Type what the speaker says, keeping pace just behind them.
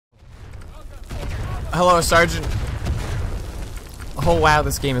Hello, Sergeant. Oh wow,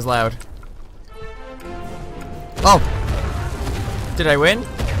 this game is loud. Oh! Did I win?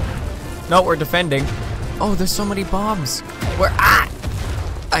 No, we're defending. Oh, there's so many bombs. Where? Ah!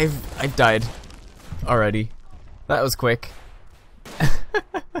 I've died already. That was quick.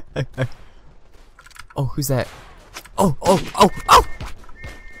 Oh, who's that? Oh!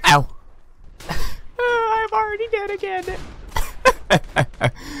 Ow! I'm already dead again.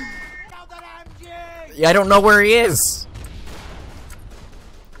 Yeah, I don't know where he is.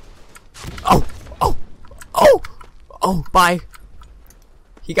 Oh, bye.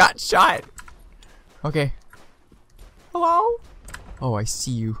 He got shot. Okay. Hello? Oh, I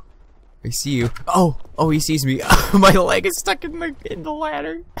see you. I see you. Oh, he sees me. My leg is stuck in the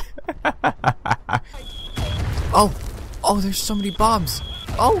ladder. Oh, there's so many bombs.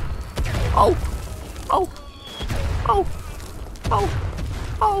 Oh.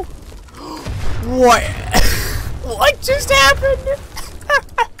 What? What just happened?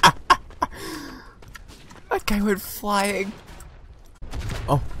 That guy went flying.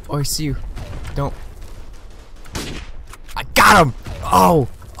 Oh, I see you. Don't. I got him! Oh,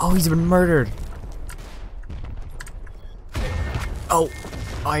 he's been murdered. Oh,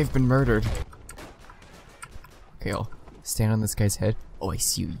 I've been murdered. Okay, I'll stand on this guy's head. Oh, I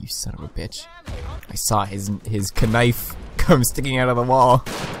see you, you son of a bitch. I saw his knife come sticking out of the wall.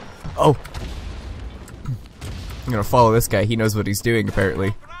 Oh. I'm gonna follow this guy. He knows what he's doing,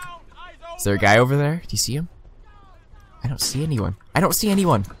 apparently. Is there a guy over there? Do you see him? I don't see anyone. I don't see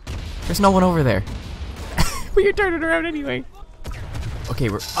anyone. There's no one over there. But you're turning around anyway. Okay,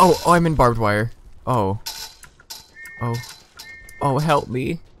 we're... Oh, I'm in barbed wire. Oh, help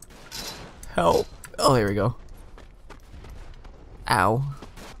me. Help. Oh, there we go. Ow.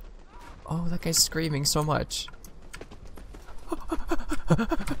 Oh, that guy's screaming so much.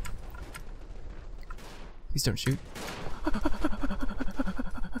 Please don't shoot.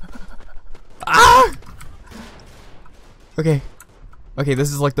 Ah! Okay,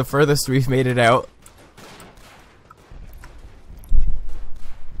 this is like the furthest we've made it out.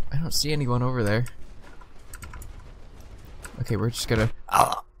 I don't see anyone over there. Okay, we're just gonna...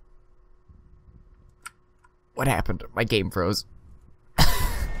 What happened? My game froze.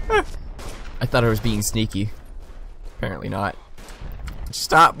 I thought I was being sneaky. Apparently not.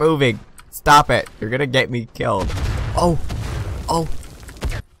 Stop moving! Stop it! You're gonna get me killed. Oh!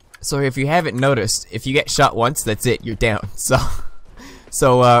 So if you haven't noticed, if you get shot once, that's it. You're down.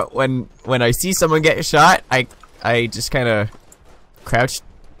 So when I see someone get shot, I just kind of crouch.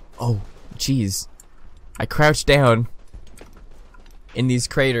 Oh, jeez! I crouch down in these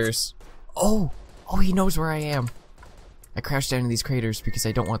craters. Oh, he knows where I am. I crouch down in these craters because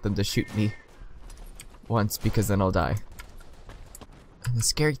I don't want them to shoot me once, because then I'll die. And the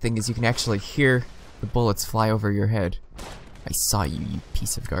scary thing is you can actually hear the bullets fly over your head. I saw you, you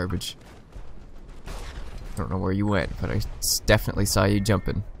piece of garbage. I don't know where you went, but I definitely saw you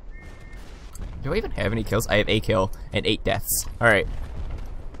jumping. Do I even have any kills? I have a kill and 8 deaths. Alright.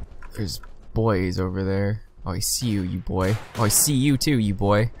 There's boys over there. Oh, I see you, you boy. Oh, I see you too, you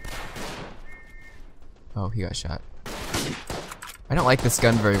boy. Oh, he got shot. I don't like this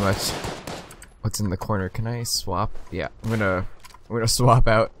gun very much. What's in the corner? Can I swap? Yeah, I'm gonna swap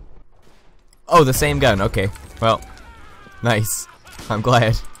out. Oh, the same gun. Okay. Well, nice. I'm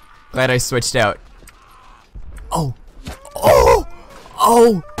glad I switched out. Oh!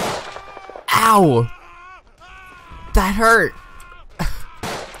 Ow! That hurt.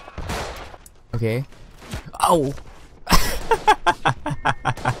 Okay. Oh!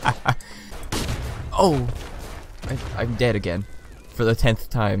 Oh! I'm dead again. For the 10th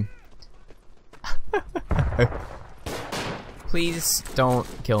time. Please don't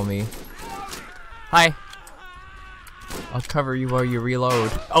kill me. Hi! I'll cover you while you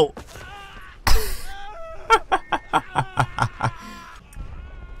reload. Oh!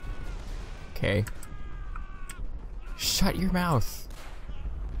 Okay. Shut your mouth.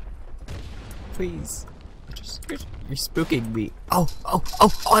 Please. You're spooking me. Oh,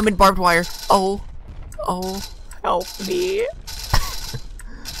 I'm in barbed wire. Oh, help me.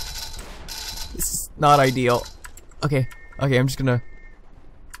 This is not ideal. Okay, I'm just gonna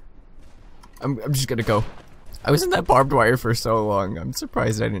go. I was in that barbed wire for so long. I'm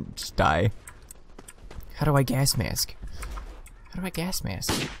surprised I didn't just die. How do I gas mask?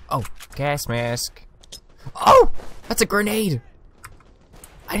 Oh, gas mask. Oh, that's a grenade.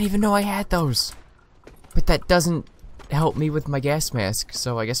 I didn't even know I had those. But that doesn't help me with my gas mask,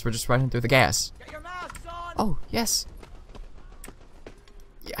 so I guess we're just running through the gas. Get your mask on. Oh, yes.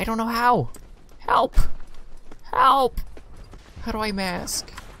 I don't know how. Help! How do I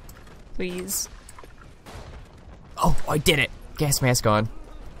mask? Please. Oh, I did it. Gas mask on.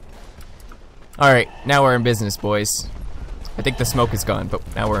 Alright, now we're in business, boys. I think the smoke is gone, but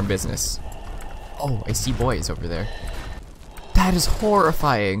now we're in business. Oh, I see boys over there. That is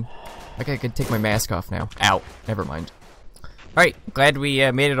horrifying. Like I could take my mask off now. Ow. Never mind. Alright, glad we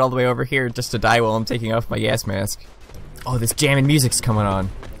made it all the way over here just to die while I'm taking off my gas mask. Oh, this jamming music's coming on.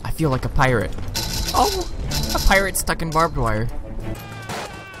 I feel like a pirate. Oh, a pirate stuck in barbed wire.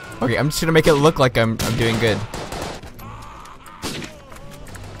 Okay, I'm just gonna make it look like I'm doing good.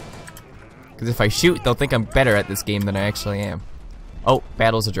 Because if I shoot, they'll think I'm better at this game than I actually am. Oh,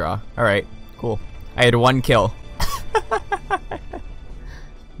 battle's a draw. Alright, cool. I had 1 kill.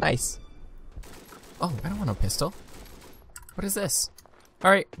 Nice. Oh, I don't want no pistol. What is this?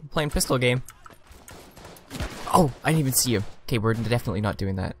 Alright, playing pistol game. Oh, I didn't even see him. Okay, we're definitely not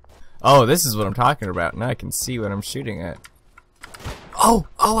doing that. Oh, this is what I'm talking about. Now I can see what I'm shooting at. Oh,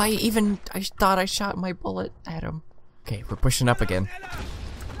 I thought I shot my bullet at him. Okay, we're pushing up again.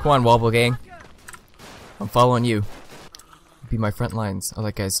 Come on, Wobble Gang. I'm following you. Be my front lines. Oh,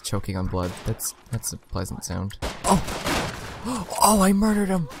 that guy's choking on blood. That's a pleasant sound. Oh! Oh, I murdered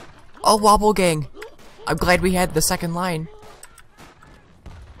him! Oh, Wobble Gang! I'm glad we had the second line.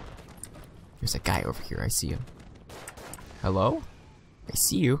 There's a guy over here. I see him. Hello? I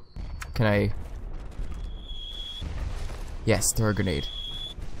see you. Can I... Yes, throw a grenade.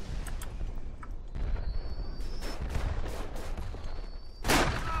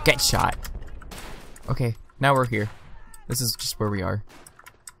 Get shot. Okay, now we're here. This is just where we are.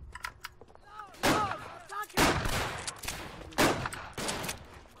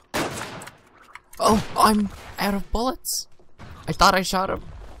 Oh, I'm out of bullets. I thought I shot him.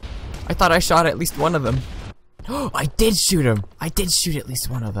 I thought I shot at least one of them. Oh, I did shoot him. I did shoot at least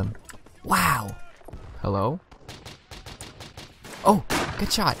one of them. Wow. Hello? Oh,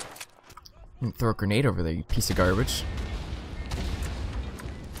 good shot. Throw a grenade over there, you piece of garbage.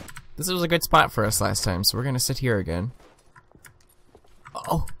 This was a good spot for us last time, so we're gonna sit here again.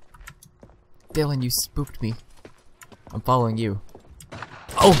 Oh. Dylan, you spooked me. I'm following you.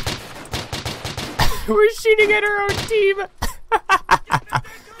 Oh! We're shooting at our own team!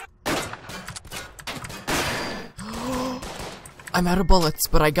 I'm out of bullets,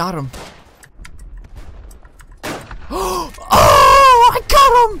 but I got him. Oh! I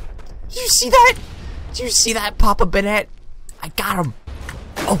got him! Did you see that? Did you see that, Papa Bennett? I got him.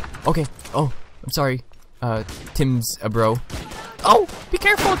 Oh, okay. Oh, I'm sorry. Tim's a bro. Oh, be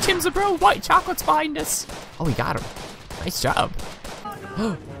careful, Tim's a bro. White chocolate's behind us. Oh, we got him. Nice job.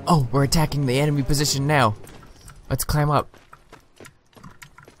 Oh, we're attacking the enemy position now. Let's climb up.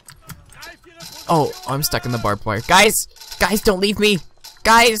 Oh, I'm stuck in the barbed wire. Guys! Guys, don't leave me!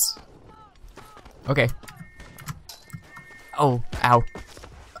 Guys! Okay. Oh, ow.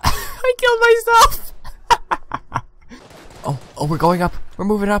 I killed myself! Oh, we're going up. We're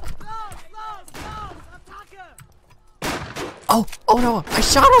moving up. Oh no, I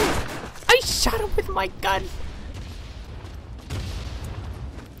shot him! I shot him with my gun!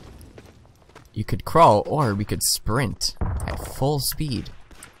 You could crawl, or we could sprint at full speed.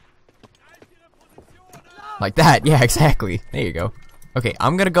 Like that, yeah, exactly. There you go. Okay,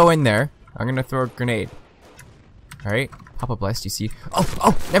 I'm gonna go in there. I'm gonna throw a grenade. Alright, Papa bless, you see.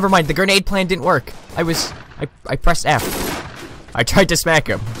 Oh, never mind, the grenade plan didn't work. I pressed F. I tried to smack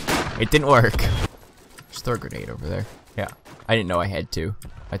him. It didn't work. Just throw a grenade over there. Yeah, I didn't know I had to.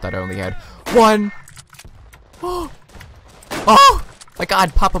 I thought I only had one. Oh my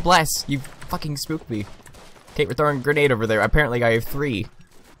god, Papa bless, you fucking spooked me. Okay, we're throwing a grenade over there. Apparently I have 3.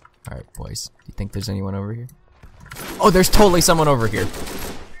 Alright, boys. Do you think there's anyone over here? Oh, there's totally someone over here.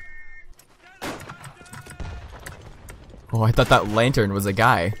 Oh, I thought that lantern was a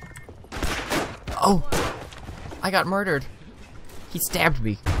guy. Oh, I got murdered. He stabbed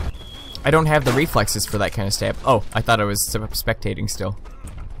me. I don't have the reflexes for that kind of stab. Oh, I thought I was spectating still.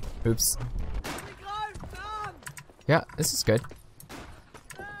 Oops. Yeah, this is good.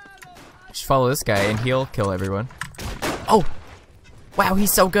 Just follow this guy and he'll kill everyone. Oh! Wow,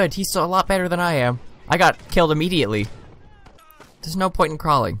 he's so good. He's a lot better than I am. I got killed immediately. There's no point in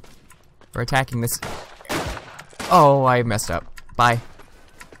crawling. We're attacking this. Oh, I messed up. Bye.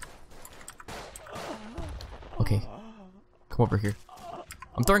 Okay. Come over here.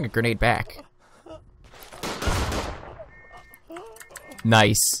 I'm throwing a grenade back.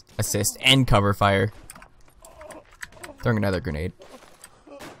 Nice. Assist and cover fire. Throwing another grenade.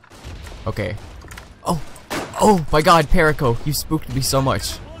 Okay. Oh my god, Perico, you spooked me so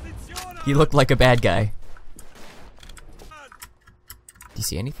much. You looked like a bad guy. Do you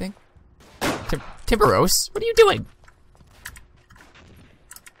see anything? Timberos, what are you doing?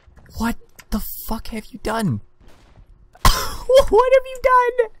 What the fuck have you done? What have you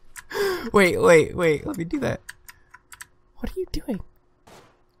done? Wait, wait, wait. Let me do that. What are you doing?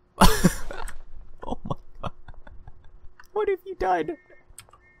 Oh my god. What have you done?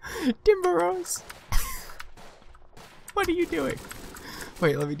 Timberrose. What are you doing?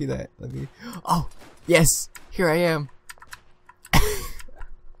 Wait, let me do that. Let me. Oh, yes. Here I am.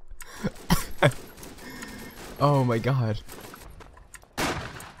 Oh my god.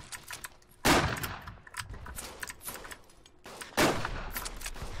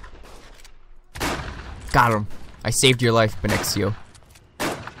 Got him. I saved your life, Benexio.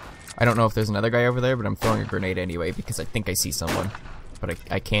 I don't know if there's another guy over there, but I'm throwing a grenade anyway because I think I see someone. But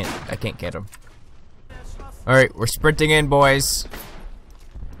I can't get him. Alright, we're sprinting in, boys.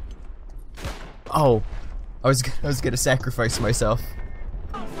 Oh. I was gonna sacrifice myself.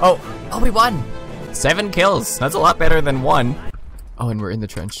 Oh, we won! 7 kills. That's a lot better than 1. Oh, and we're in the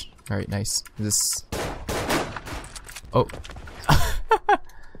trench. Alright, nice. This. Oh.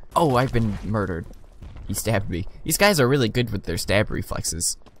 Oh, I've been murdered. He stabbed me. These guys are really good with their stab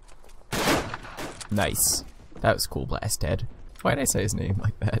reflexes. Nice. That was cool, Blasthead. Why did I say his name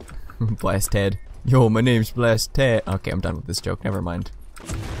like that? Blasthead. Yo, my name's Blasthead. Okay, I'm done with this joke. Never mind.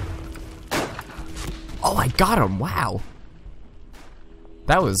 Oh, I got him. Wow.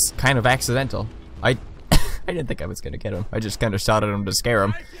 That was kind of accidental. I didn't think I was gonna get him. I just kind of shot at him to scare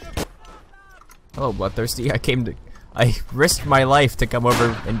him. Hello, Bloodthirsty. I risked my life to come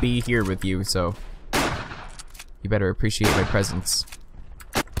over and be here with you, so you better appreciate my presence.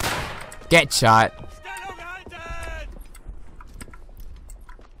 Get shot.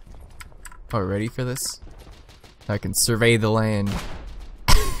 Oh, ready for this? I can survey the land.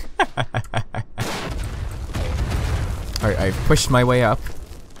 Alright, I've pushed my way up.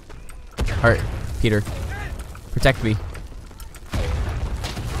 Alright, Peter. Protect me.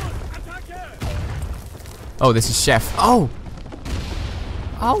 Oh, this is Chef. Oh!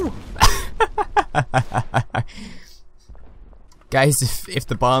 Oh! Guys, if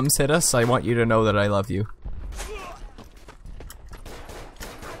the bombs hit us, I want you to know that I love you.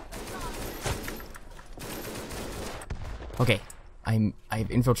 Okay, I've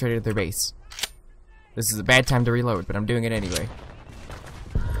infiltrated their base. This is a bad time to reload, but I'm doing it anyway.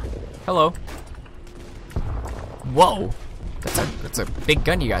 Hello. Whoa! That's a big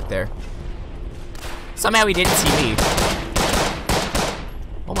gun you got there. Somehow he didn't see me.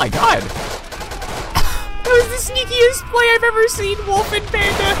 Oh my god! That was the sneakiest play I've ever seen, Wolf and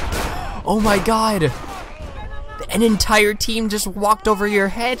Panda! Oh my god! An entire team just walked over your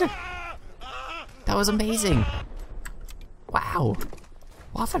head? That was amazing! Wow!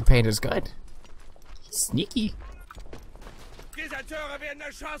 Wolf and Panda's good. He's sneaky.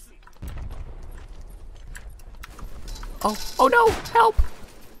 Oh no! Help!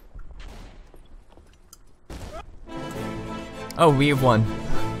 Oh, we have won.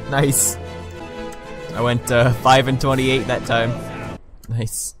 Nice. I went 5 and 28 that time.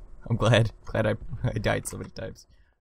 Nice. I'm glad I died so many times.